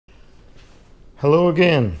Hello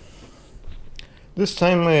again. This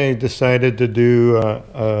time I decided to do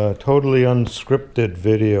a totally unscripted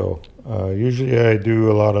video. Usually I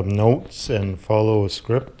do a lot of notes and follow a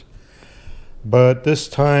script. But this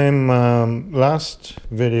time, last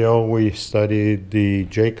video we studied the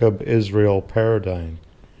Jacob-Israel paradigm.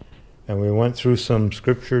 And we went through some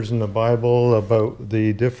scriptures in the Bible about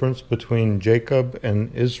the difference between Jacob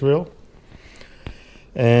and Israel.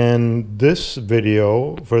 And this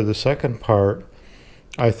video, for the second part,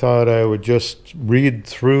 I thought I would just read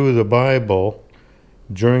through the Bible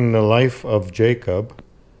during the life of Jacob,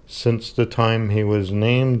 since the time he was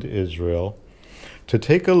named Israel, to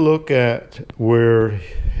take a look at where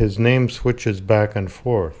his name switches back and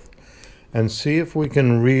forth, and see if we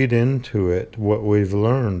can read into it what we've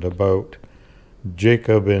learned about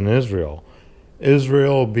Jacob and Israel.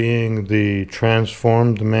 Israel being the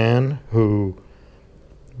transformed man who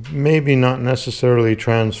maybe not necessarily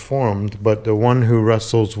transformed, but the one who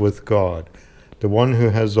wrestles with God, the one who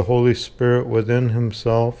has the Holy Spirit within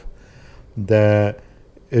himself that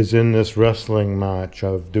is in this wrestling match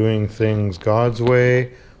of doing things God's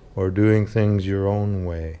way or doing things your own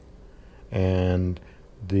way. And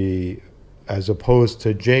as opposed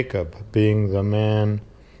to Jacob being the man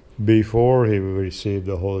before he received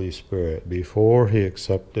the Holy Spirit, before he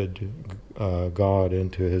accepted God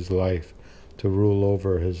into his life to rule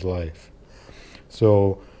over his life.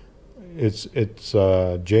 So it's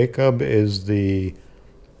Jacob is the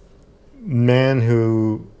man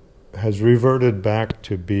who has reverted back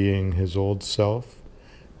to being his old self.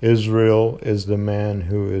 Israel is the man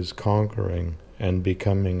who is conquering and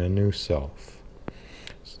becoming a new self.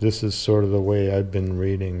 So this is sort of the way I've been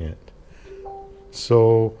reading it.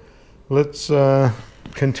 So let's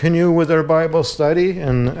continue with our Bible study,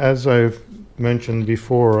 and as I've mentioned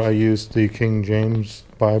before, I used the King James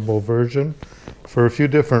Bible version for a few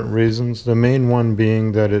different reasons. The main one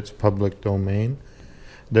being that it's public domain.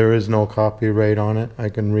 There is no copyright on it. I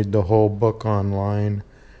can read the whole book online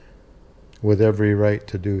with every right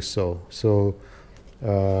to do so. So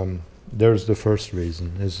there's the first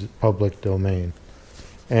reason, is public domain.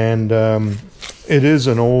 And it is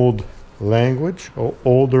an old language,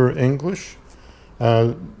 older English.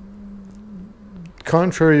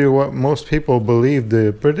 Contrary to what most people believe,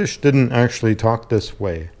 the British didn't actually talk this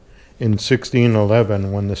way. In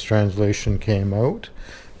 1611, when this translation came out,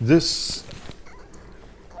 this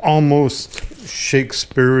almost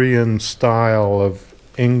Shakespearean style of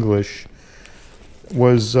English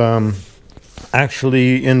was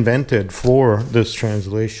actually invented for this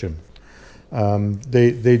translation.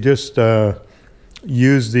 They just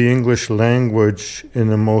used the English language in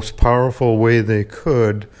the most powerful way they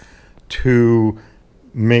could to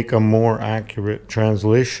make a more accurate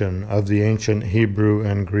translation of the ancient Hebrew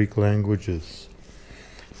and Greek languages.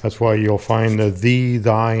 That's why you'll find the thee,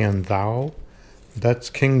 thy, and thou. That's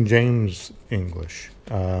King James English.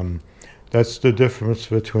 That's the difference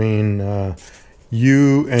between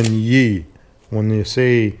you and ye. When you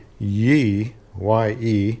say ye,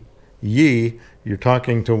 Y-E, ye, you're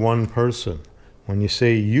talking to one person. When you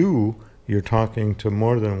say you, you're talking to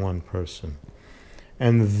more than one person.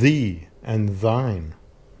 And thee and thine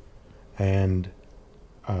and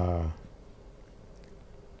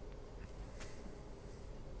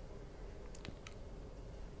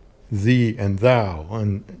thee and thou,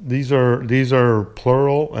 and these are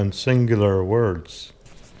plural and singular words,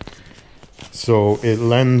 so it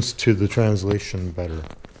lends to the translation better.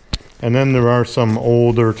 And then there are some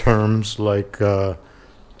older terms like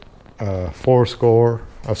fourscore.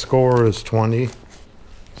 A score is 20.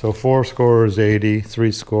 So 4 score is 80,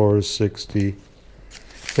 3 score is 60,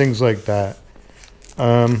 things like that.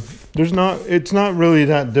 It's not really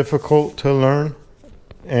that difficult to learn,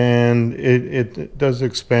 and it does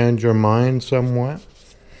expand your mind somewhat.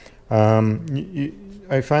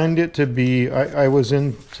 I find it to be, I was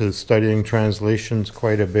into studying translations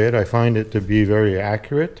quite a bit. I find it to be very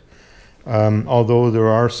accurate, although there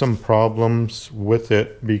are some problems with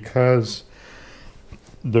it because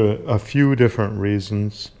a few different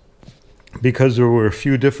reasons. Because there were a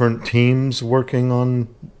few different teams working on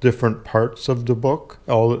different parts of the book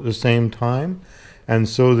all at the same time, and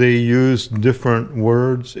so they used different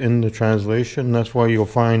words in the translation. That's why you'll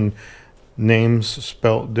find names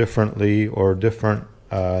spelt differently or different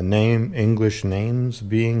English names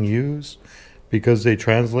being used, because they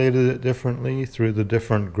translated it differently through the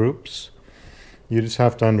different groups. You just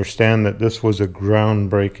have to understand that this was a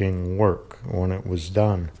groundbreaking work when it was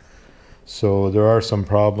done. So there are some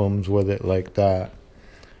problems with it like that.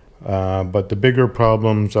 But the bigger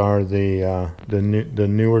problems are the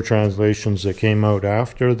newer translations that came out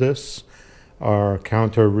after this. are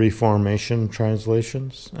Counter-Reformation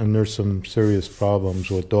translations, and there's some serious problems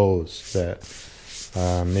with those that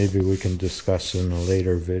maybe we can discuss in a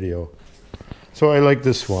later video. So I like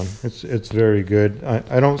this one. It's very good.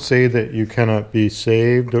 I don't say that you cannot be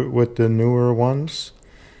saved with the newer ones,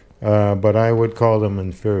 but I would call them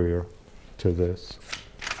inferior to this,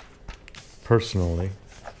 personally.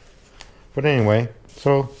 But anyway,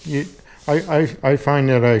 so I find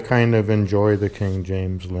that I kind of enjoy the King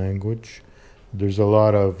James language. There's a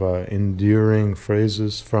lot of endearing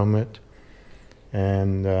phrases from it,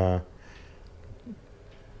 and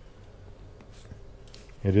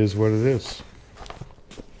it is what it is.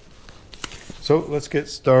 So let's get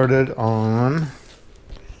started on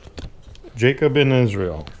Jacob and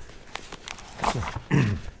Israel.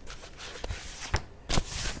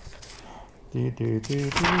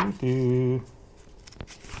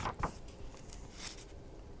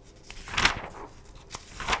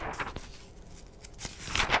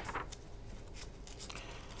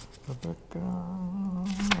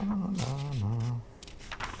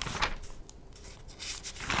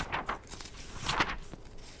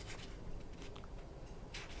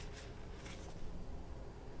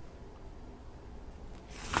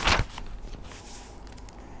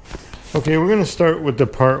 Okay, we're going to start with the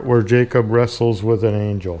part where Jacob wrestles with an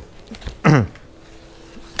angel.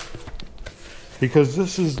 Because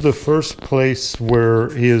this is the first place where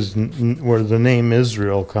where the name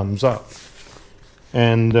Israel comes up.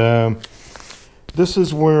 And this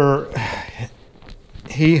is where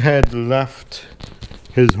he had left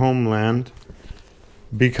his homeland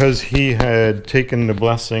because he had taken the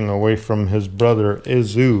blessing away from his brother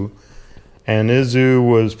Izu, and Izu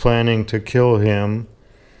was planning to kill him,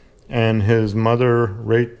 and his mother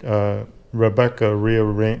Rebecca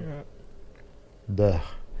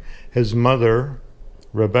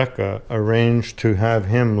arranged to have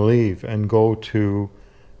him leave and go to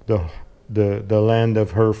the land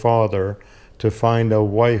of her father to find a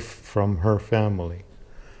wife from her family.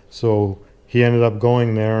 So he ended up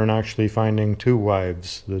going there and actually finding two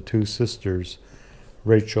wives, the two sisters,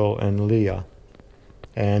 Rachel and Leah.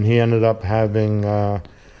 And he ended up having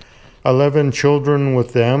 11 children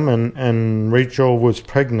with them, and Rachel was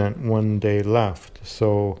pregnant when they left.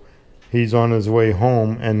 So he's on his way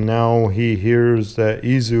home, and now he hears that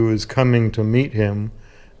Izu is coming to meet him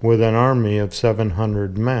with an army of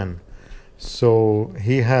 700 men. So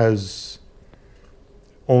he has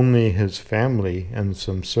only his family and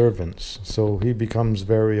some servants. So he becomes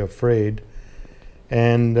very afraid,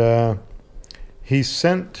 and he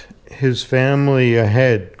sent his family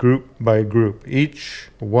ahead, group by group, each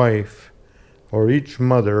wife or each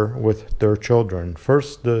mother with their children.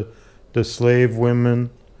 First the slave women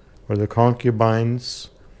or the concubines,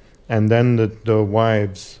 and then the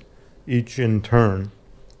wives, each in turn,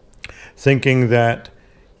 thinking that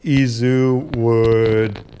Izu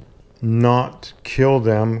would not kill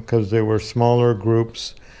them because they were smaller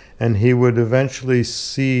groups, and he would eventually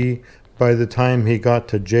see, by the time he got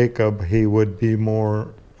to Jacob, he would be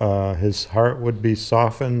more his heart would be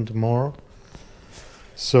softened more.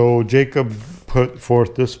 So Jacob put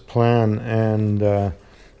forth this plan, and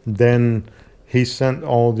then he sent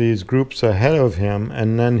all these groups ahead of him,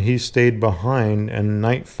 and then he stayed behind, and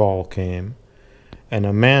nightfall came, and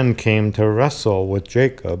a man came to wrestle with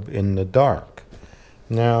Jacob in the dark.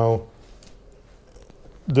 Now,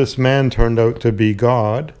 this man turned out to be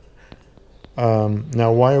God.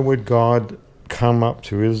 Now, why would God come up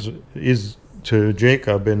to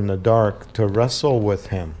Jacob in the dark to wrestle with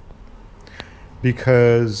him?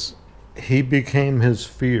 Because he became his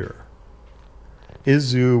fear.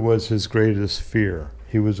 Izu was his greatest fear.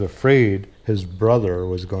 He was afraid his brother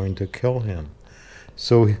was going to kill him.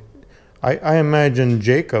 So I imagine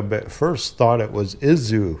Jacob at first thought it was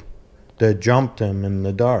Izu that jumped him in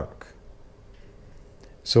the dark.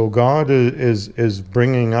 So God is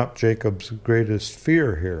bringing up Jacob's greatest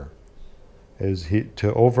fear here,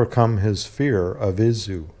 to overcome his fear of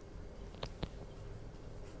Izu.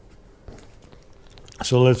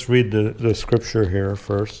 So let's read the scripture here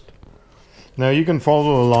first. Now you can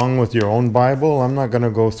follow along with your own Bible. I'm not going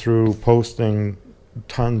to go through posting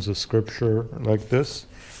tons of scripture like this.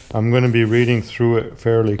 I'm going to be reading through it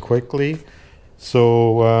fairly quickly.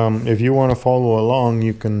 So if you want to follow along,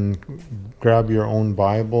 you can grab your own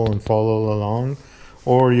Bible and follow along,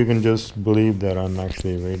 or you can just believe that I'm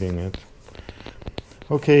actually reading it.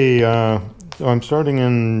 Okay, so I'm starting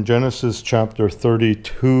in Genesis chapter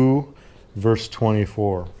 32, verse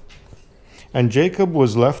 24. And Jacob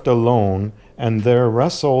was left alone, and there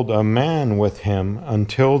wrestled a man with him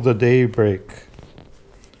until the daybreak.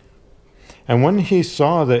 And when he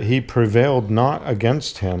saw that he prevailed not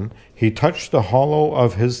against him, he touched the hollow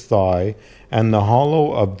of his thigh, and the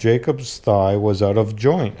hollow of Jacob's thigh was out of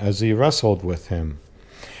joint as he wrestled with him.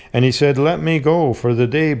 And he said, Let me go, for the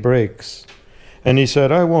day breaks. And he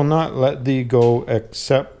said, I will not let thee go,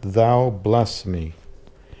 except thou bless me.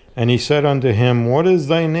 And he said unto him, What is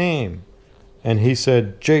thy name? And he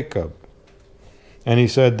said, Jacob. And he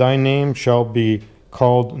said, Thy name shall be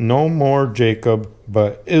called no more Jacob,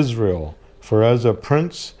 but Israel. For as a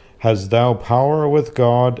prince hast thou power with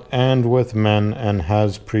God and with men, and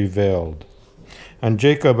has prevailed. And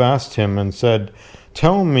Jacob asked him and said,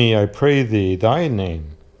 Tell me, I pray thee, thy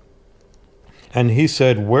name. And he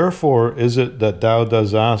said, Wherefore is it that thou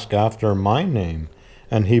dost ask after my name?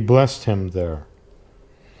 And he blessed him there.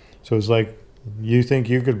 So it's like, you think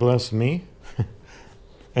you could bless me?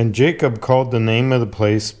 And Jacob called the name of the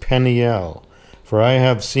place Peniel, for I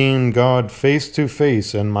have seen God face to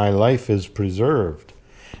face, and my life is preserved.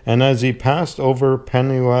 And as he passed over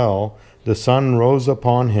Peniel, the sun rose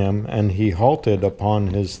upon him, and he halted upon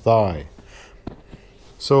his thigh.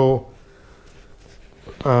 So,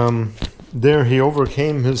 there he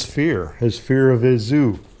overcame his fear of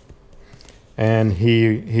Izu. And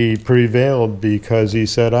he prevailed because he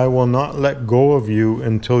said, I will not let go of you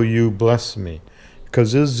until you bless me.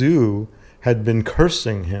 Because Izu had been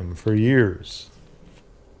cursing him for years.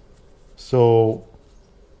 So,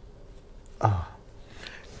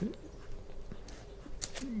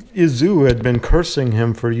 Izu had been cursing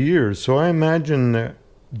him for years. So I imagine that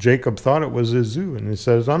Jacob thought it was Izu. And he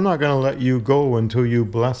says, I'm not going to let you go until you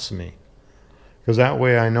bless me. Because that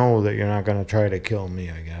way I know that you're not going to try to kill me,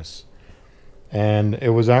 I guess. And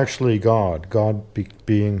it was actually God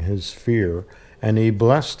being his fear. And he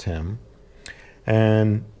blessed him.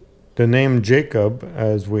 And the name Jacob,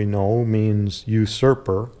 as we know, means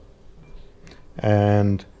usurper.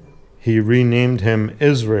 And he renamed him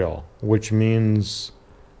Israel, which means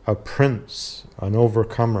a prince, an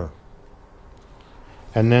overcomer.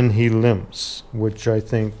 And then he limps, which I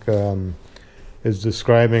think is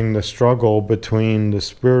describing the struggle between the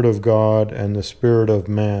Spirit of God and the Spirit of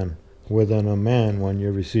man within a man when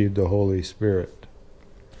you receive the Holy Spirit.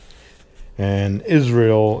 And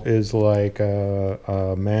Israel is like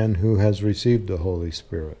a man who has received the Holy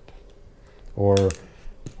Spirit, or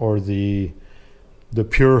the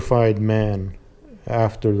purified man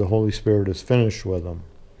after the Holy Spirit is finished with him.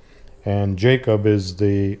 And Jacob is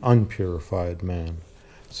the unpurified man.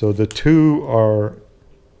 So the two are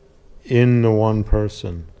in the one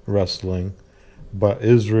person wrestling, but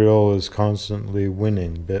Israel is constantly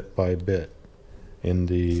winning bit by bit in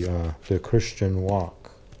the Christian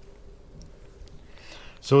walk.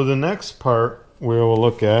 So the next part we will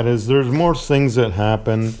look at is there's more things that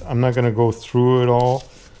happened. I'm not going to go through it all.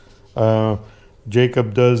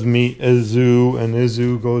 Jacob does meet Izu, and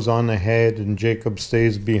Izu goes on ahead, and Jacob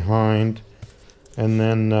stays behind. And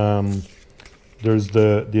then there's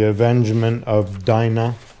the avengement of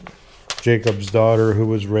Dinah, Jacob's daughter, who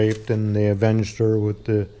was raped, and they avenged her with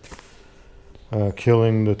the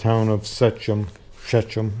killing the town of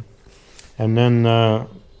Shechem. And then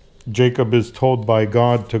Jacob is told by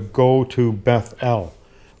God to go to Bethel,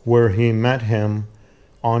 where he met him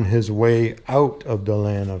on his way out of the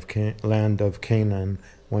land of Canaan,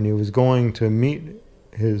 when he was going to meet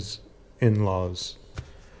his in-laws.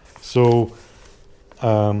 So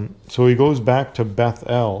he goes back to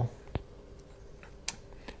Bethel,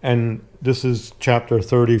 and this is chapter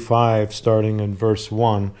 35, starting in verse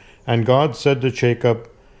 1. And God said to Jacob,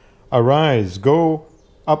 Arise, go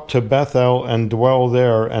up to Bethel, and dwell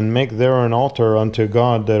there, and make there an altar unto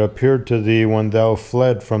God that appeared to thee when thou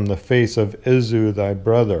fled from the face of Izu thy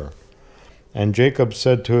brother. And Jacob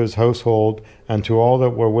said to his household, and to all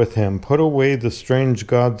that were with him, Put away the strange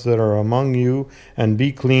gods that are among you, and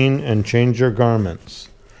be clean, and change your garments.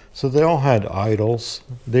 So they all had idols.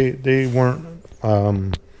 They weren't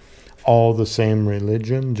all the same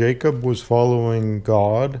religion. Jacob was following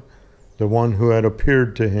God, the one who had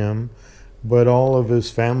appeared to him, but all of his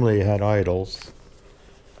family had idols,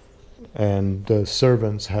 and the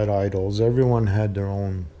servants had idols. Everyone had their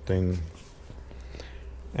own thing.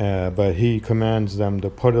 But he commands them to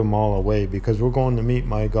put them all away, because we're going to meet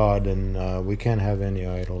my God, and we can't have any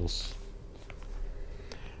idols.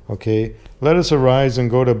 Okay, let us arise and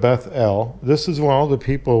go to Bethel. This is where all the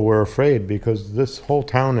people were afraid, because this whole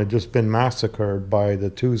town had just been massacred by the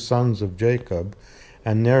two sons of Jacob,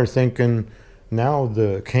 and they're thinking, now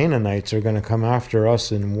the Canaanites are going to come after us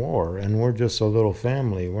in war, and we're just a little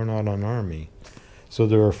family. We're not an army. So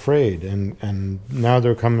they're afraid, and now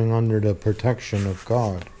they're coming under the protection of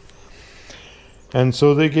God. And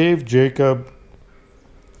so they gave Jacob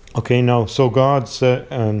Okay, now, so God said,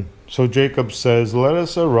 and so Jacob says, "Let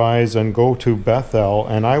us arise and go to Bethel,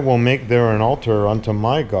 and I will make there an altar unto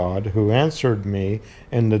my God, who answered me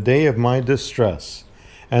in the day of my distress,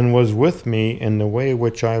 and was with me in the way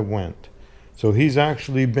which I went." So he's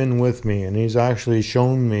actually been with me, and he's actually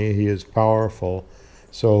shown me he is powerful.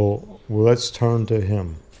 So let's turn to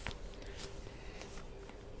him.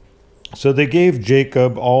 So they gave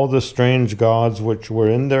Jacob all the strange gods which were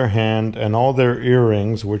in their hand, and all their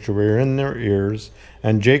earrings which were in their ears,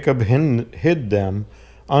 and Jacob hid them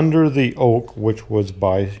under the oak which was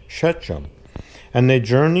by Shechem. And they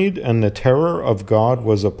journeyed, and the terror of God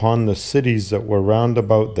was upon the cities that were round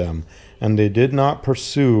about them, and they did not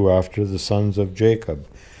pursue after the sons of Jacob.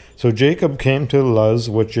 So Jacob came to Luz,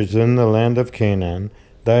 which is in the land of Canaan,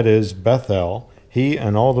 that is Bethel, he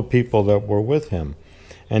and all the people that were with him.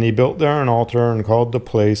 And he built there an altar, and called the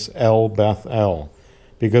place El Bethel,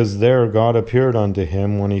 because there God appeared unto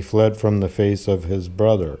him when he fled from the face of his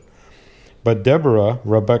brother. But Deborah,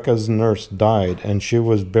 Rebekah's nurse, died, and she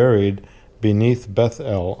was buried beneath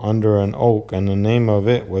Bethel under an oak, and the name of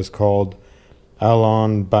it was called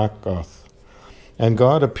Allon Bachoth. And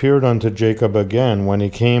God appeared unto Jacob again when he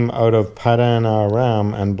came out of Paddan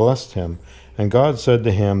Aram, and blessed him. And God said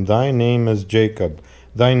to him, Thy name is Jacob.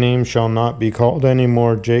 Thy name shall not be called any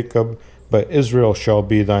more Jacob, but Israel shall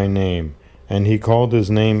be thy name. And he called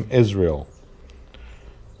his name Israel.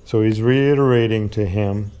 So he's reiterating to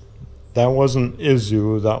him, that wasn't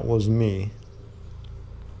Izu, that was me.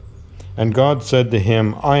 And God said to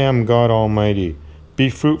him, I am God Almighty. Be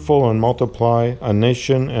fruitful and multiply. A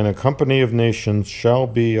nation and a company of nations shall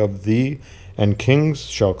be of thee, and kings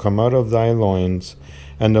shall come out of thy loins.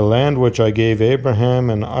 And the land which I gave Abraham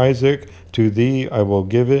and Isaac, to thee I will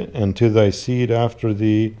give it, and to thy seed after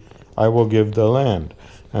thee I will give the land.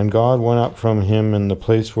 And God went up from him in the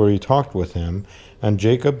place where he talked with him, and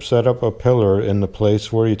Jacob set up a pillar in the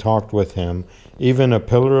place where he talked with him, even a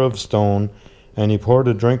pillar of stone, and he poured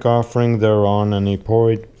a drink offering thereon, and he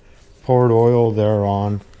poured oil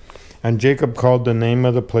thereon. And Jacob called the name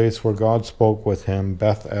of the place where God spoke with him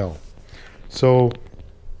Bethel. So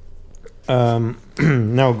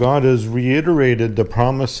now God has reiterated the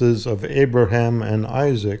promises of Abraham and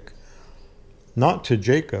Isaac, not to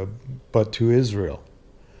Jacob, but to Israel.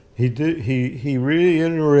 He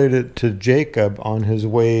reiterated to Jacob on his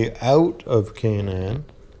way out of Canaan,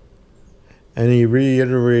 and he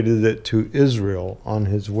reiterated it to Israel on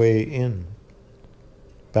his way in,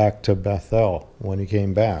 back to Bethel when he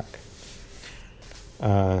came back.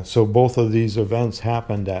 So both of these events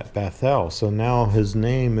happened at Bethel. So now his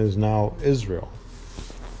name is now Israel.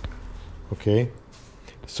 Okay?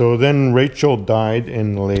 So then Rachel died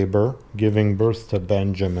in labor, giving birth to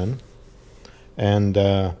Benjamin. And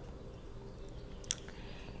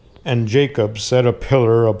Jacob set a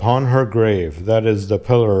pillar upon her grave. That is the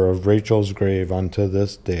pillar of Rachel's grave unto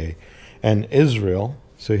this day. And Israel,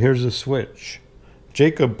 so here's a switch.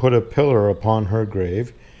 Jacob put a pillar upon her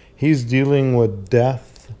grave. He's dealing with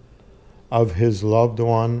death of his loved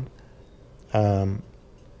one.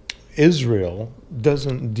 Israel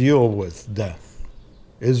doesn't deal with death.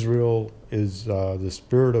 Israel is the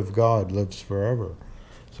Spirit of God lives forever.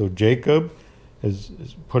 So Jacob is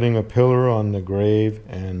putting a pillar on the grave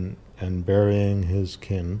and burying his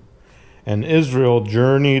kin. And Israel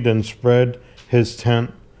journeyed and spread his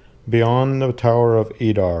tent beyond the tower of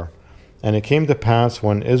Edar. And it came to pass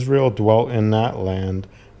when Israel dwelt in that land,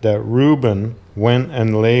 that Reuben went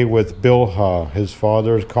and lay with Bilhah, his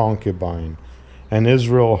father's concubine, and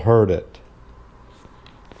Israel heard it.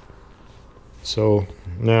 So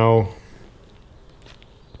now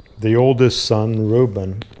the oldest son,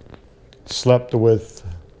 Reuben, slept with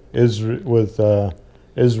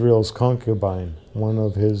Israel's concubine, one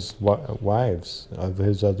of his wives, of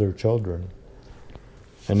his other children.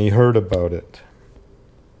 And he heard about it.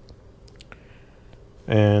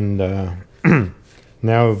 And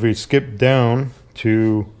now if we skip down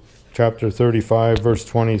to chapter 35, verse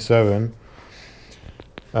 27,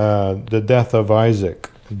 the death of Isaac.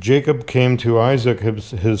 Jacob came to Isaac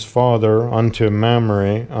his father unto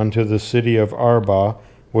Mamre, unto the city of Arba,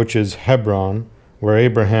 which is Hebron, where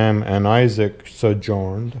Abraham and Isaac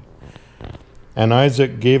sojourned. And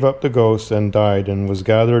Isaac gave up the ghost and died, and was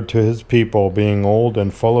gathered to his people, being old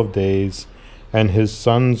and full of days. And his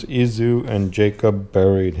sons Esau and Jacob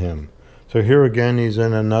buried him. So here again he's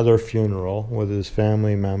in another funeral with his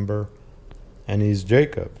family member, and he's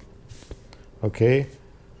Jacob. Okay,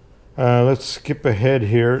 let's skip ahead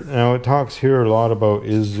here. Now it talks here a lot about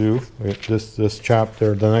Esau. This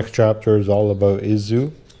chapter, the next chapter is all about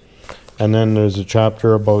Esau. And then there's a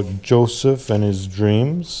chapter about Joseph and his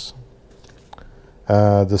dreams.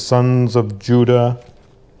 The sons of Judah,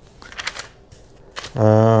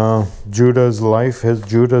 Judah's life,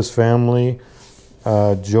 Judah's family,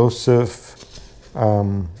 Joseph.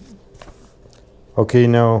 Okay,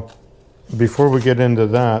 now, before we get into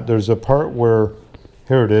that, there's a part where,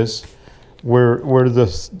 here it is, where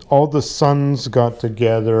all the sons got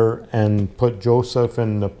together and put Joseph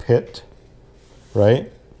in the pit,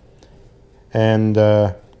 right? And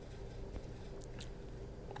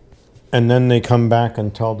then they come back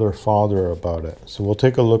and tell their father about it. So we'll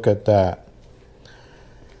take a look at that.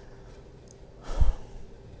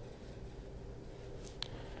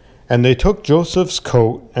 And they took Joseph's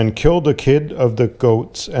coat and killed a kid of the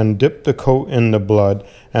goats and dipped the coat in the blood.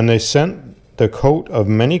 And they sent the coat of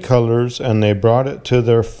many colors, and they brought it to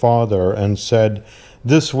their father and said,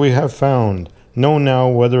 "This we have found. Know now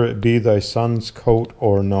whether it be thy son's coat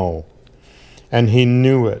or no." And he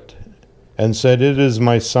knew it, and said, "It is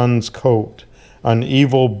my son's coat. An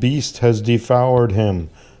evil beast has devoured him.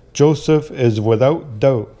 Joseph is without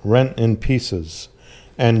doubt rent in pieces."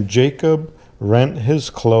 And Jacob rent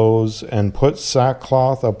his clothes, and put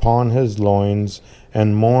sackcloth upon his loins,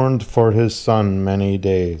 and mourned for his son many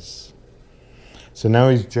days. So now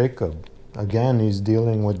he's Jacob. Again, he's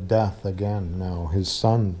dealing with death again. Now his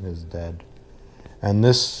son is dead. And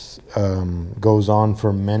this goes on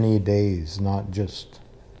for many days, not just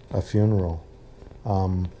a funeral.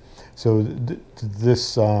 So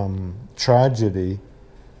this tragedy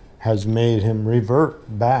has made him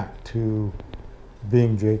revert back to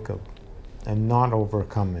being Jacob and not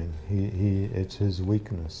overcoming. It's his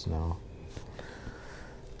weakness now.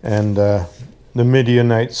 And the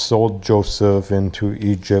Midianites sold Joseph into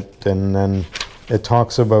Egypt, and then it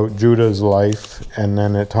talks about Judah's life, and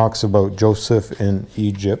then it talks about Joseph in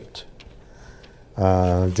Egypt.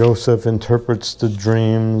 Joseph interprets the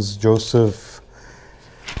dreams.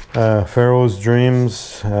 Pharaoh's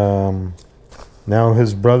dreams. Now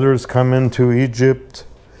his brothers come into Egypt.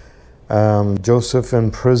 Joseph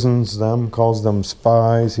imprisons them, calls them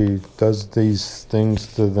spies. He does these things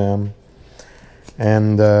to them.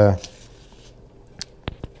 And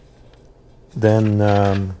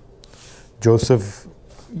then Joseph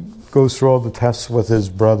goes through all the tests with his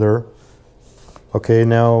brother. Okay,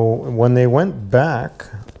 now when they went back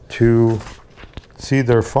to see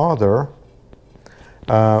their father,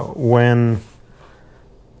 when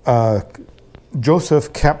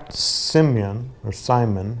Joseph kept Simon,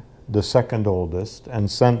 the second oldest,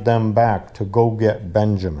 and sent them back to go get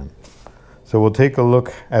Benjamin. So we'll take a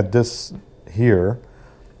look at this here.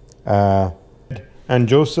 And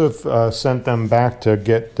Joseph sent them back to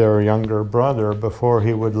get their younger brother before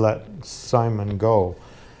he would let Simon go.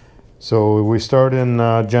 So we start in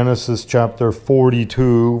Genesis chapter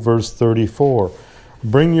 42, verse 34.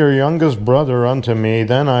 "Bring your youngest brother unto me,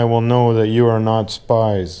 then I will know that you are not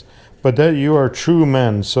spies, but that you are true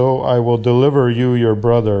men. So I will deliver you your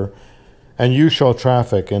brother, and you shall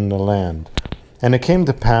traffic in the land." And it came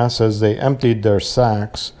to pass, as they emptied their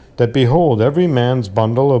sacks, that behold, every man's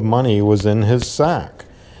bundle of money was in his sack.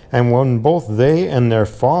 And when both they and their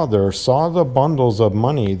father saw the bundles of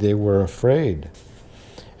money, they were afraid.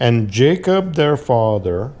 And Jacob their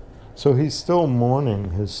father, so he's still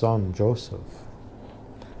mourning his son Joseph,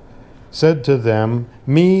 said to them,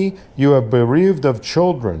 "Me you have bereaved of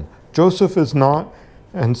children. Joseph is not,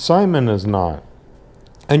 and Simon is not.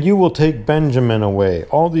 And you will take Benjamin away.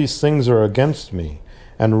 All these things are against me."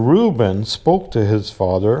 And Reuben spoke to his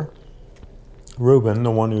father, Reuben,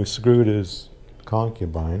 the one who screwed his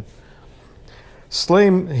concubine.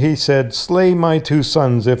 He said, "Slay my two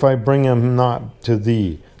sons if I bring him not to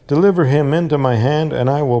thee. Deliver him into my hand, and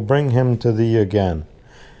I will bring him to thee again."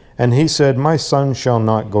 And he said, "My son shall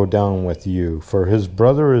not go down with you, for his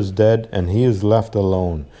brother is dead, and he is left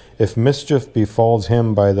alone. If mischief befalls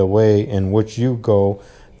him by the way in which you go,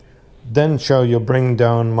 then shall you bring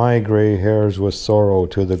down my gray hairs with sorrow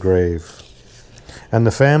to the grave." And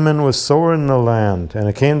the famine was sore in the land. And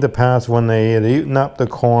it came to pass, when they had eaten up the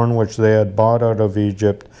corn which they had bought out of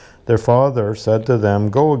Egypt, their father said to them,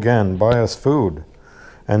 "Go again, buy us food."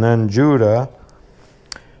 And then Judah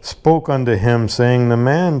spoke unto him, saying, "The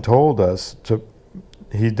man told us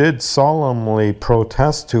he did solemnly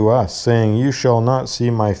protest to us, saying, You shall not see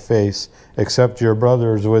my face, except your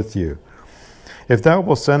brother is with you. If thou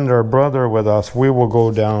wilt send our brother with us, we will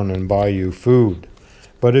go down and buy you food.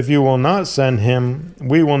 But if you will not send him,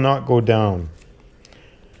 we will not go down."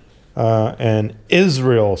 And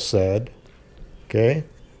Israel said, okay,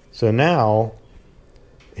 so now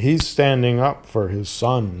he's standing up for his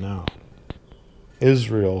son now.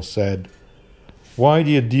 Israel said, "Why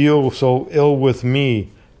do you deal so ill with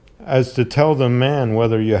me, as to tell the man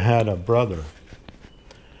whether you had a brother?"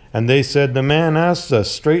 And they said, The man asked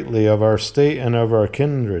us straitly of our state and of our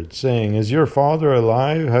kindred, saying, Is your father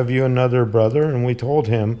alive? Have you another brother? And we told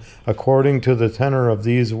him, according to the tenor of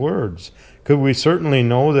these words. Could we certainly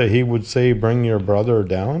know that he would say, Bring your brother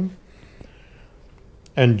down?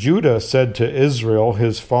 And Judah said to Israel,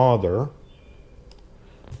 his father.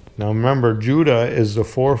 Now remember, Judah is the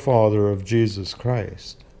forefather of Jesus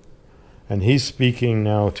Christ. And he's speaking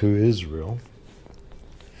now to Israel.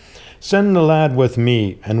 Send the lad with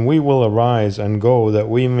me, and we will arise and go, that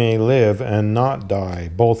we may live and not die,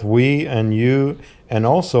 both we and you, and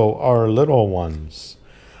also our little ones.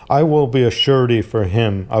 I will be a surety for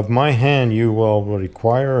him. Of my hand you will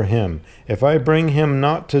require him. If I bring him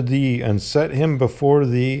not to thee, and set him before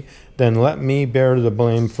thee, then let me bear the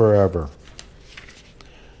blame forever.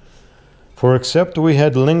 For except we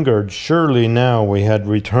had lingered, surely now we had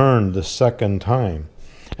returned the second time.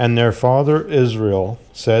 And their father Israel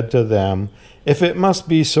said to them, If it must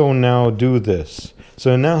be so now, do this.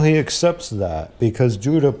 So now he accepts that, because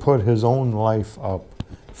Judah put his own life up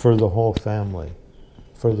for the whole family,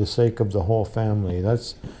 for the sake of the whole family.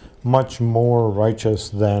 That's much more righteous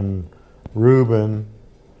than Reuben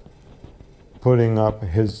putting up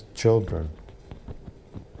his children,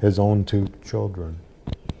 his own 2 children.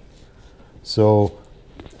 So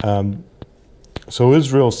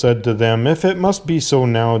Israel said to them, If it must be so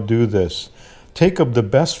now, do this. Take of the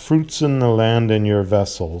best fruits in the land in your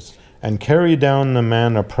vessels, and carry down the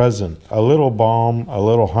man a present, a little balm, a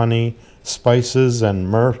little honey, spices and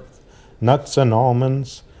myrrh, nuts and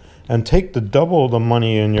almonds. And take the double the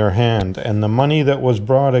money in your hand, and the money that was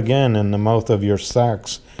brought again in the mouth of your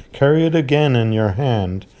sacks, carry it again in your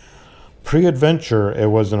hand. Peradventure it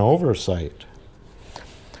was an oversight.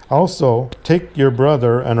 Also, take your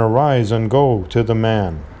brother, and arise and go to the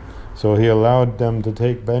man. So he allowed them to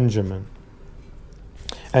take Benjamin.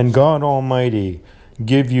 And God Almighty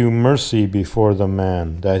give you mercy before the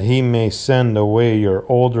man, that he may send away your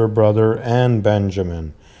older brother and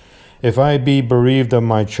Benjamin. If I be bereaved of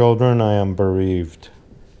my children, I am bereaved.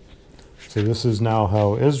 So this is now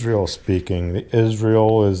how Israel's speaking.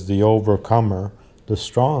 Israel is the overcomer, the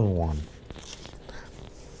strong one.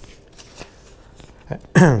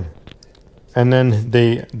 And then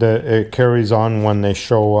it carries on when they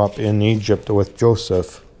show up in Egypt with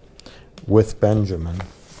Joseph, with Benjamin.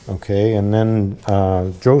 Okay, and then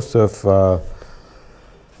Joseph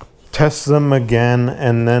tests them again,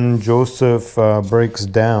 and then Joseph breaks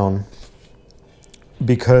down,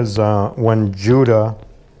 because when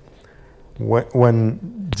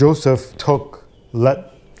Joseph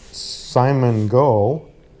let Simon go,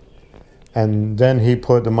 and then he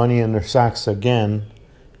put the money in their sacks again,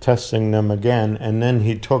 testing them again, and then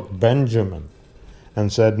he took Benjamin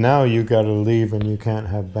and said, now you got to leave and you can't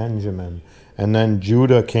have Benjamin. And then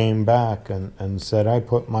Judah came back and said, I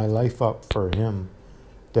put my life up for him,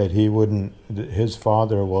 that his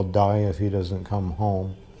father will die if he doesn't come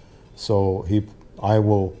home. So he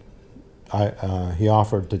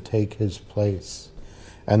offered to take his place.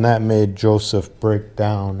 And that made Joseph break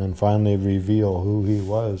down and finally reveal who he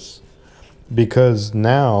was, because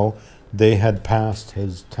now they had passed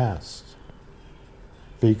his test.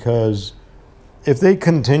 Because if they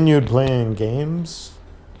continued playing games,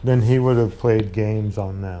 then he would have played games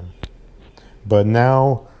on them. But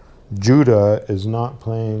now Judah is not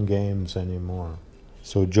playing games anymore.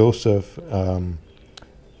 So Joseph,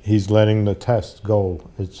 he's letting the test go.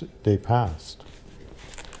 They passed.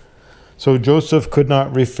 So Joseph could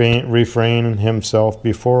not refrain himself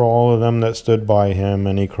before all of them that stood by him,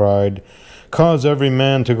 and he cried, Cause every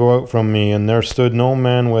man to go out from me. And there stood no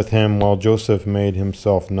man with him, while Joseph made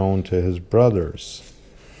himself known to his brothers.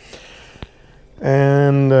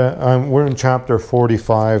 And we're in chapter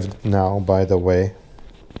 45 now, by the way.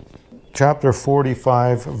 Chapter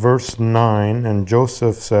 45, verse 9, and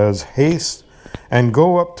Joseph says, Haste, and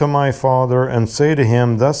go up to my father, and say to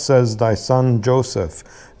him, Thus says thy son Joseph,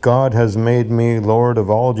 God has made me Lord of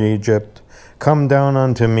all Egypt. Come down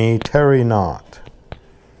unto me, tarry not.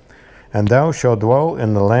 And thou shalt dwell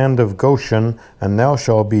in the land of Goshen, and thou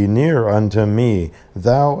shalt be near unto me,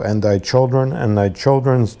 thou and thy children, and thy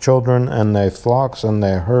children's children, and thy flocks, and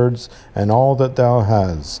thy herds, and all that thou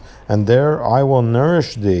hast. And there I will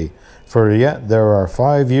nourish thee, for yet there are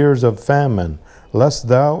 5 years of famine, lest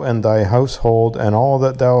thou and thy household, and all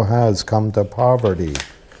that thou hast, come to poverty.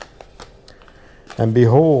 And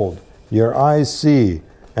behold, your eyes see,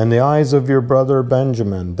 and the eyes of your brother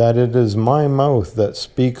Benjamin, that it is my mouth that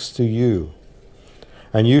speaks to you.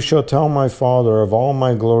 And you shall tell my father of all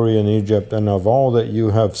my glory in Egypt, and of all that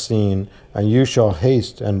you have seen, and you shall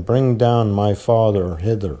haste and bring down my father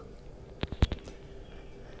hither.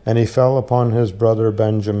 And he fell upon his brother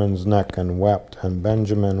Benjamin's neck and wept, and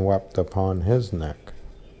Benjamin wept upon his neck.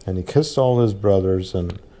 And he kissed all his brothers,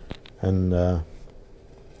 and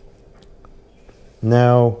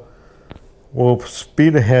now we'll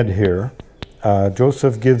speed ahead here.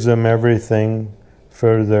 Joseph gives them everything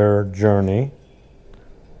for their journey.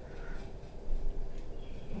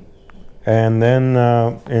 And then,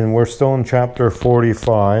 and we're still in chapter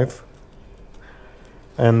 45.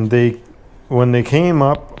 And when they came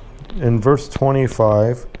up, in verse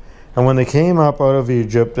 25, and when they came up out of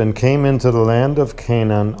Egypt and came into the land of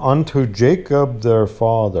Canaan unto Jacob their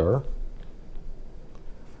father,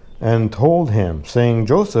 and told him, saying,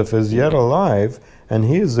 Joseph is yet alive, and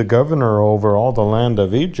he is the governor over all the land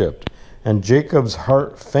of Egypt. And Jacob's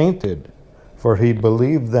heart fainted, for he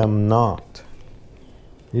believed them not.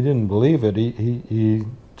 He didn't believe it. He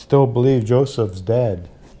still believed Joseph's dead.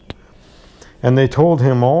 And they told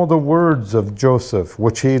him all the words of Joseph,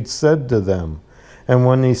 which he had said to them. And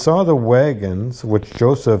when he saw the wagons which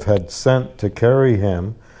Joseph had sent to carry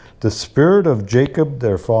him, the spirit of Jacob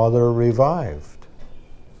their father revived.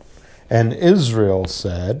 And Israel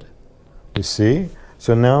said, you see,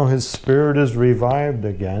 so now his spirit is revived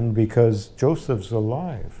again because Joseph's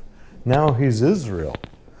alive. Now he's Israel.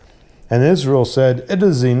 And Israel said, it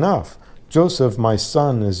is enough. Joseph, my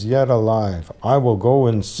son, is yet alive. I will go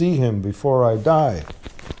and see him before I die.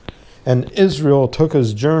 And Israel took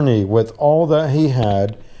his journey with all that he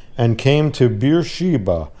had, and came to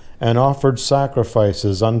Beersheba, and offered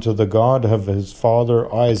sacrifices unto the God of his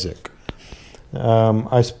father Isaac.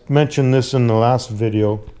 I mentioned this in the last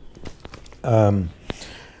video, that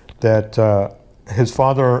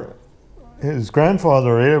his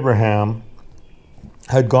grandfather Abraham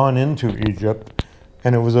had gone into Egypt,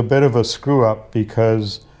 and it was a bit of a screw up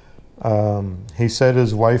because he said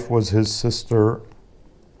his wife was his sister,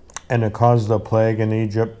 and it caused a plague in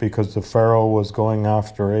Egypt because the Pharaoh was going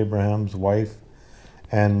after Abraham's wife,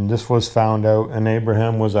 and this was found out, and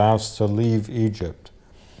Abraham was asked to leave Egypt,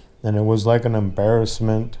 and it was like an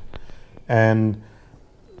embarrassment. And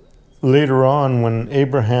later on, when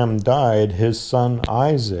Abraham died, his son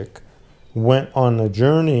Isaac went on a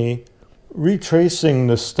journey retracing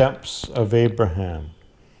the steps of Abraham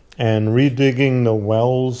and redigging the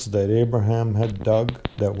wells that Abraham had dug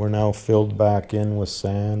that were now filled back in with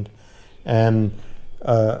sand. And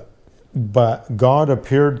but God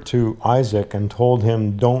appeared to Isaac and told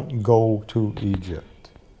him, don't go to Egypt.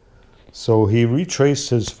 So he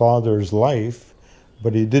retraced his father's life,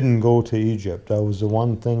 but he didn't go to Egypt. That was the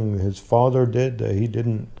one thing his father did that he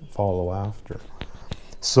didn't follow after.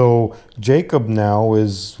 So Jacob now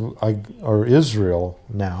is, or Israel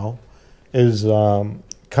now, is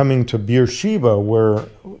coming to Beersheba,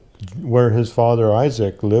 where his father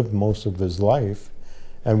Isaac lived most of his life,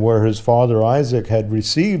 and where his father Isaac had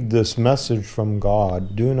received this message from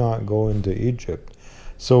God, do not go into Egypt.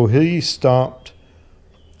 So he stopped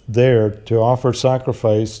there to offer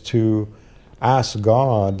sacrifice to ask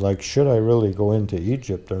God, like, should I really go into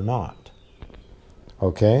Egypt or not?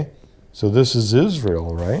 Okay? So this is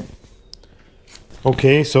Israel, right?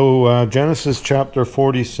 Okay, so Genesis chapter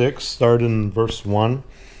 46, start in verse 1.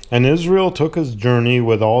 And Israel took his journey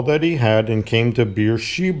with all that he had, and came to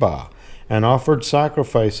Beersheba, and offered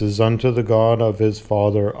sacrifices unto the God of his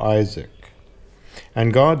father Isaac.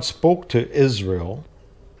 And God spoke to Israel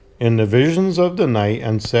in the visions of the night,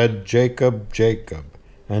 and said, Jacob, Jacob.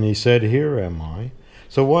 And he said, here am I.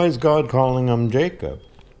 So why is God calling him Jacob?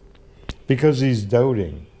 Because he's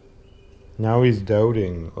doubting. Now he's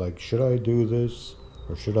doubting, like, should I do this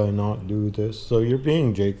or should I not do this? So you're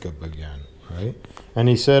being Jacob again, right? And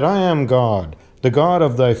he said, I am God, the God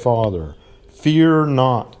of thy father. Fear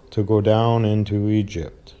not to go down into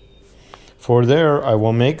Egypt, for there I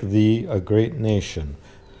will make thee a great nation.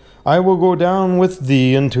 I will go down with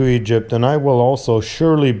thee into Egypt, and I will also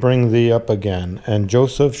surely bring thee up again. And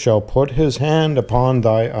Joseph shall put his hand upon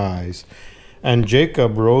thy eyes. And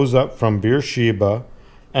Jacob rose up from Beersheba,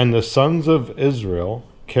 and the sons of Israel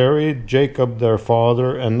carried Jacob their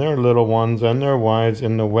father and their little ones and their wives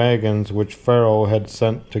in the wagons which Pharaoh had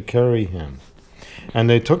sent to carry him. And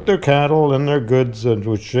they took their cattle and their goods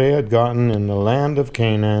which they had gotten in the land of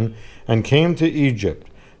Canaan, and came to Egypt,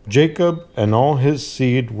 Jacob and all his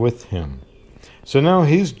seed with him. So now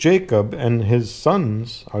he's Jacob, and his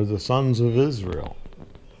sons are the sons of Israel.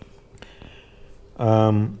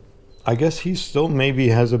 I guess he still maybe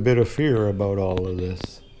has a bit of fear about all of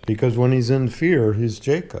this, because when he's in fear, he's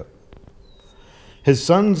Jacob. His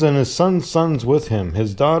sons and his sons' sons with him,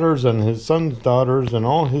 his daughters and his sons' daughters, and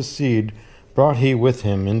all his seed brought he with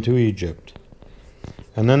him into Egypt.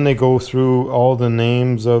 And then they go through all the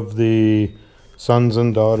names of the sons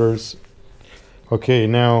and daughters. Okay,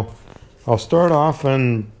 now I'll start off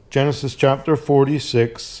in Genesis chapter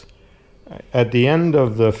 46. At the end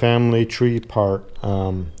of the family tree part,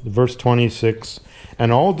 verse 26,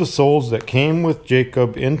 and all the souls that came with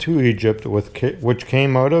Jacob into Egypt, which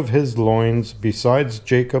came out of his loins, besides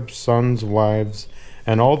Jacob's sons' wives,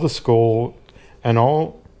 and all the souls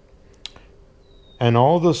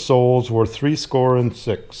were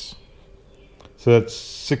 66. So that's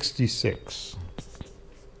 66.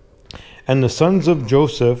 And the sons of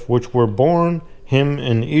Joseph, which were born him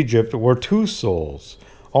in Egypt, were 2 souls.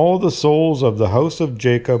 All the souls of the house of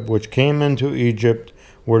Jacob which came into Egypt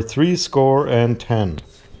were 70.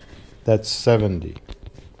 That's 70.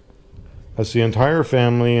 That's the entire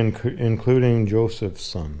family, including Joseph's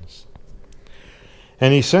sons.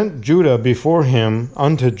 And he sent Judah before him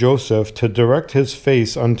unto Joseph to direct his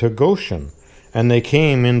face unto Goshen. And they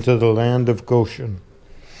came into the land of Goshen.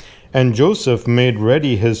 And Joseph made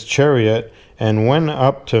ready his chariot and went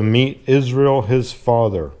up to meet Israel his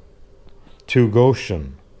father to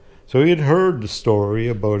Goshen. So he had heard the story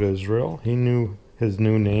about Israel. He knew his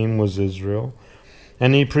new name was Israel.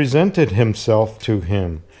 And he presented himself to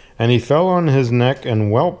him. And he fell on his neck and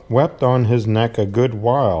wept on his neck a good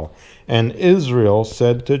while. And Israel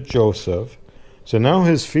said to Joseph, so now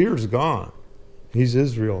his fear's gone. He's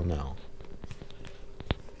Israel now.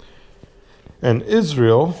 And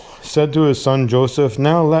Israel said to his son Joseph,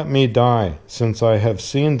 now let me die, since I have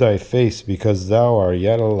seen thy face, because thou art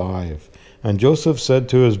yet alive. And Joseph said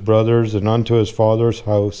to his brothers and unto his father's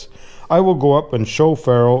house, I will go up and show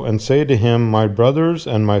Pharaoh, and say to him, my brothers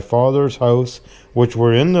and my father's house, which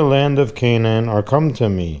were in the land of Canaan, are come to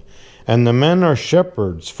me. And the men are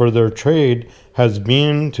shepherds, for their trade has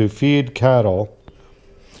been to feed cattle.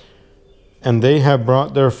 And they have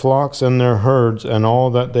brought their flocks and their herds, and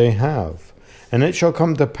all that they have. And it shall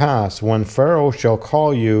come to pass, when Pharaoh shall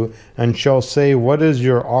call you, and shall say, what is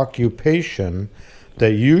your occupation?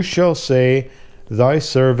 That you shall say, thy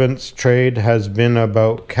servant's trade has been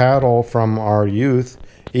about cattle from our youth,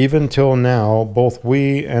 even till now, both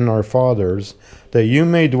we and our fathers, that you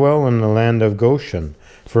may dwell in the land of Goshen.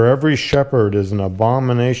 For every shepherd is an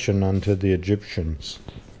abomination unto the Egyptians.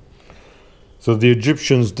 So the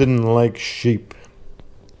Egyptians didn't like sheep,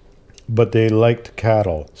 but they liked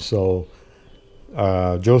cattle. So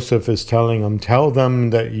Joseph is telling them, tell them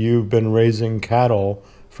that you've been raising cattle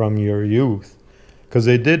from your youth. Because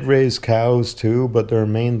they did raise cows too, but their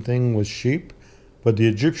main thing was sheep. But the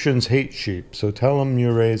Egyptians hate sheep, so tell them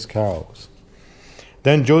you raise cows.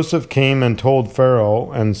 Then Joseph came and told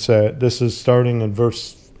Pharaoh and said, this is starting in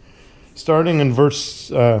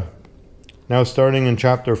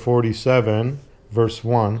chapter 47, verse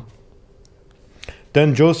 1.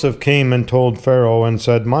 Then Joseph came and told Pharaoh and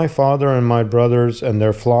said, my father and my brothers and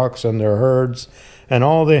their flocks and their herds and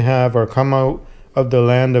all they have are come out of the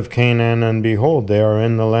land of Canaan, and behold, they are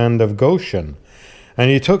in the land of Goshen. And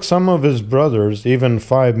he took some of his brothers, even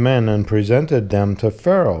 5 men, and presented them to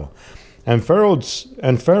Pharaoh. And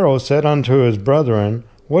Pharaoh said unto his brethren,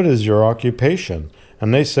 what is your occupation?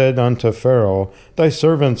 And they said unto Pharaoh, thy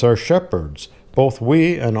servants are shepherds, both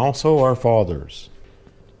we and also our fathers.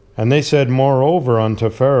 And they said moreover unto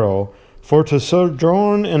Pharaoh, for to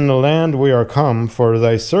sojourn in the land we are come, for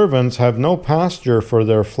thy servants have no pasture for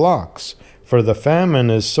their flocks, for the famine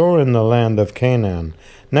is sore in the land of Canaan.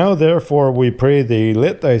 Now therefore we pray thee,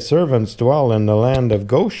 let thy servants dwell in the land of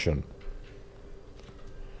Goshen.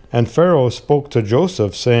 And Pharaoh spoke to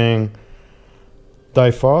Joseph, saying,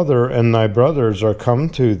 thy father and thy brothers are come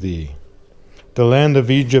to thee. The land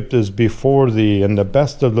of Egypt is before thee, and the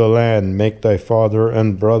best of the land make thy father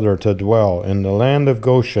and brother to dwell. In the land of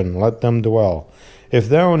Goshen let them dwell. If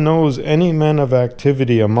thou knows any men of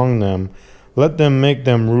activity among them, let them make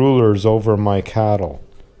them rulers over my cattle.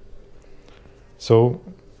 So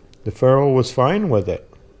the Pharaoh was fine with it,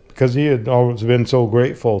 because he had always been so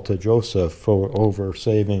grateful to Joseph for over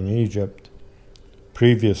saving Egypt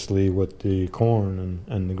previously with the corn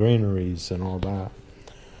and the granaries and all that.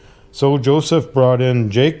 So Joseph brought in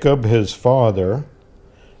Jacob his father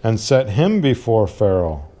and set him before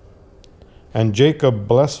Pharaoh. And Jacob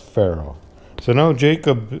blessed Pharaoh. So now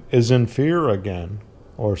Jacob is in fear again,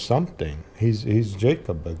 or something. He's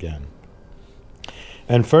Jacob again.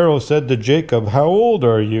 And Pharaoh said to Jacob, how old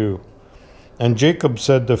are you? And Jacob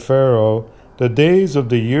said to Pharaoh, the days of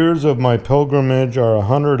the years of my pilgrimage are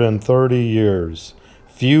 130 years.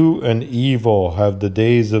 Few and evil have the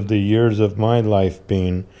days of the years of my life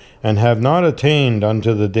been, and have not attained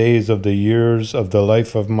unto the days of the years of the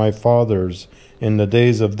life of my fathers in the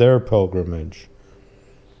days of their pilgrimage.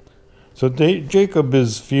 So Jacob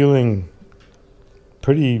is feeling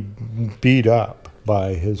pretty beat up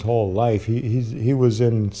by his whole life. He was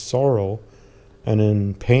in sorrow and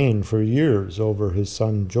in pain for years over his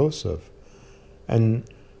son Joseph. And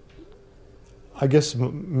I guess a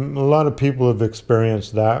lot of people have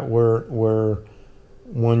experienced that, where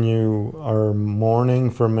when you are mourning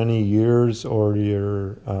for many years, or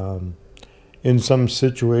you're in some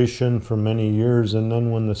situation for many years, and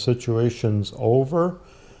then when the situation's over,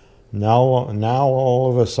 now all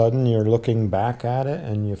of a sudden you're looking back at it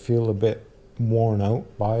and you feel a bit worn out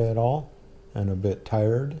by it all and a bit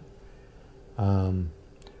tired,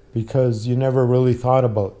 because you never really thought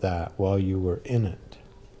about that while you were in it.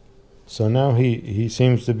 So now he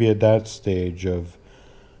seems to be at that stage of,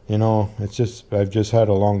 it's just, I've just had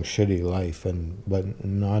a long shitty life, but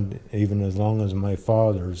not even as long as my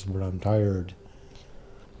father's, but I'm tired.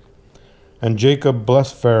 And Jacob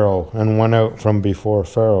blessed Pharaoh and went out from before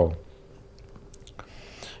Pharaoh.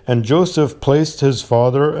 And Joseph placed his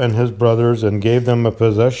father and his brothers and gave them a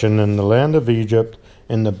possession in the land of Egypt,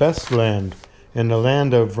 in the best land, in the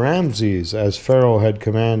land of Ramses, as Pharaoh had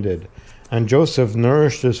commanded. And Joseph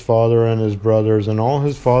nourished his father and his brothers and all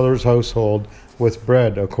his father's household with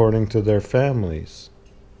bread according to their families.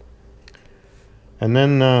 And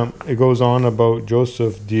then it goes on about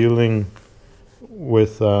Joseph dealing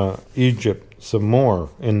with Egypt some more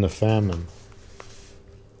in the famine.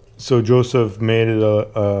 So Joseph made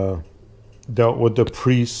it dealt with the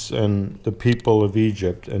priests and the people of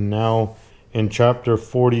Egypt. And now in chapter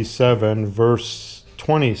 47, verse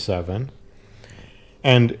 27,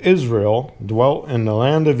 and Israel dwelt in the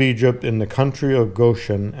land of Egypt in the country of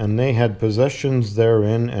Goshen, and they had possessions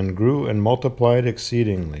therein, and grew and multiplied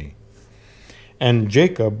exceedingly. And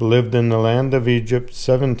Jacob lived in the land of Egypt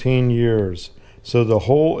 17 years. So the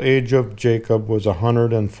whole age of Jacob was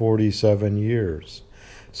 147 years.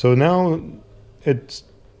 So now it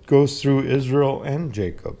goes through Israel and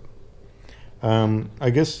Jacob.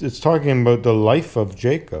 I guess it's talking about the life of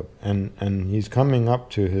Jacob, and he's coming up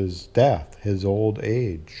to his death, his old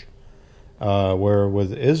age. Where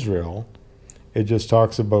with Israel, it just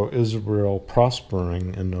talks about Israel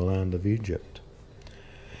prospering in the land of Egypt.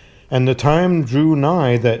 And the time drew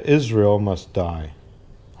nigh that Israel must die.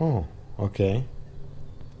 Oh, okay.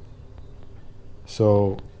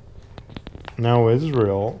 So now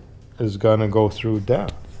Israel is going to go through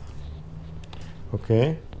death.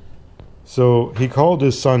 Okay? So he called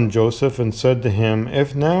his son Joseph and said to him,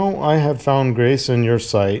 If now I have found grace in your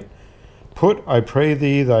sight, put, I pray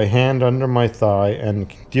thee, thy hand under my thigh,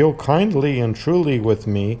 and deal kindly and truly with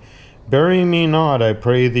me. Bury me not, I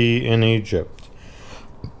pray thee, in Egypt.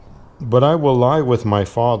 But I will lie with my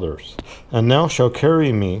fathers, and thou shalt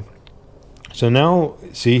carry me. So now,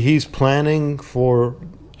 see, he's planning for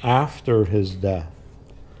after his death.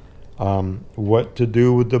 What to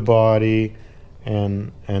do with the body,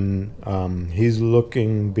 and he's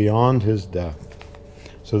looking beyond his death.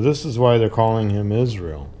 So this is why they're calling him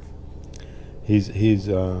Israel. He's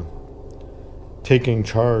taking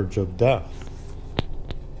charge of death.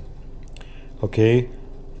 Okay,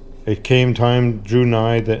 it came time drew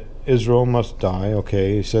nigh that Israel must die.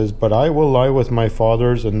 Okay, he says, but I will lie with my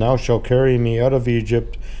fathers, and thou shalt carry me out of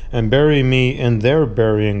Egypt, and bury me in their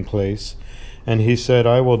burying place. And he said,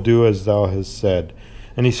 I will do as thou hast said.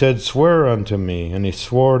 And he said, Swear unto me. And he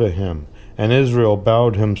swore to him. And Israel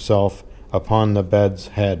bowed himself upon the bed's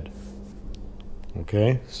head.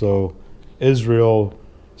 Okay, so Israel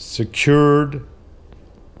secured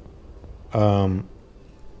a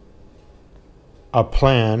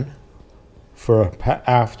plan for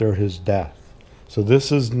after his death. So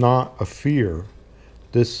this is not a fear.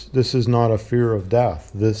 This is not a fear of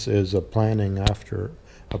death. This is a planning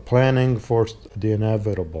for the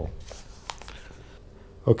inevitable.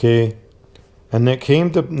 Okay, and it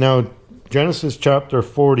came to, now Genesis chapter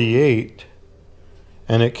 48,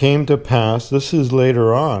 and it came to pass, this is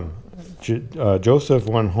later on, Joseph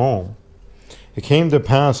went home. It came to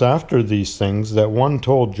pass after these things that one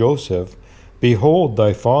told Joseph, Behold,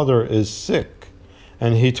 thy father is sick.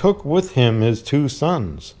 And he took with him his 2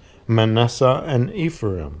 sons, Manasseh and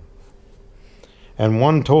Ephraim. And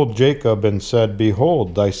one told Jacob and said,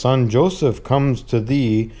 Behold, thy son Joseph comes to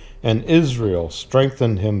thee. And Israel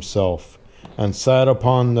strengthened himself and sat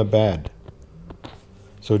upon the bed.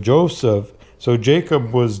 So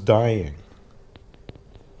Jacob was dying.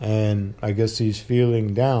 And I guess he's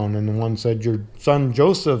feeling down. And the one said, Your son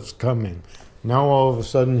Joseph's coming. Now all of a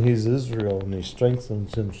sudden he's Israel, and he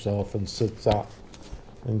strengthens himself and sits up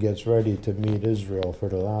and gets ready to meet Israel for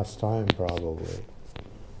the last time, probably.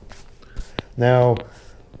 Now,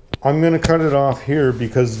 I'm going to cut it off here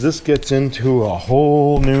because this gets into a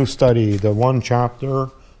whole new study, the one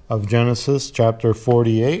chapter of Genesis, chapter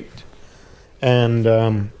 48. And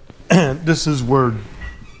this is where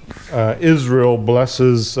Israel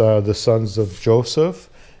blesses the sons of Joseph.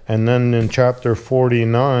 And then in chapter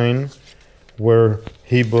 49, where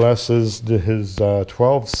he blesses his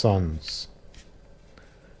 12 sons.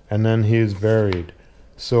 And then he is buried.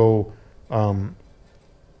 So I'm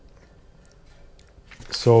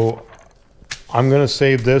going to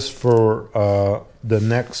save this for the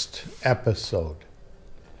next episode,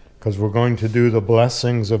 because we're going to do the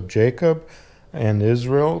blessings of Jacob and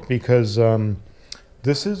Israel, because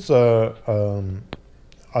this is a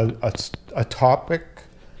topic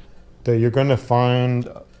that you're going to find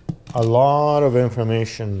a lot of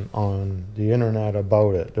information on the internet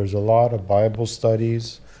about it. There's a lot of Bible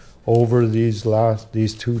studies over these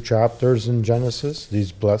two chapters in Genesis,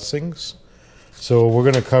 these blessings. So we're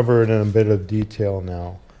going to cover it in a bit of detail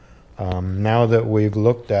now. Now that we've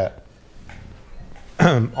looked at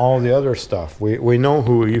all the other stuff, we know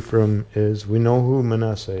who Ephraim is, we know who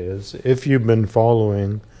Manasseh is. If you've been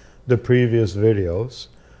following the previous videos,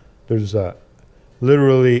 there's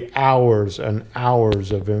literally hours and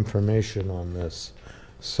hours of information on this.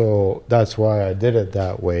 So that's why I did it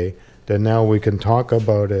that way, that now we can talk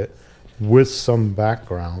about it with some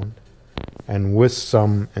background and with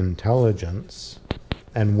some intelligence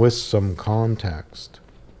and with some context.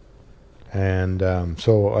 And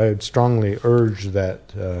so I'd strongly urge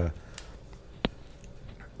that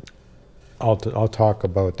I'll talk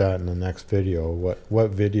about that in the next video,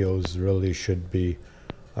 what videos really should be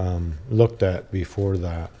looked at before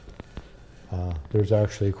that. There's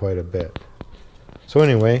actually quite a bit. So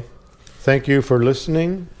anyway, thank you for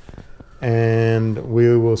listening, and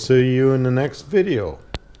we will see you in the next video.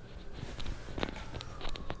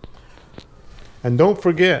 And don't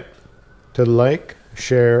forget to like,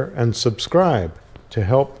 share, and subscribe to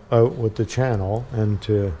help out with the channel and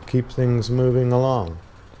to keep things moving along.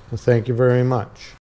 Thank you very much.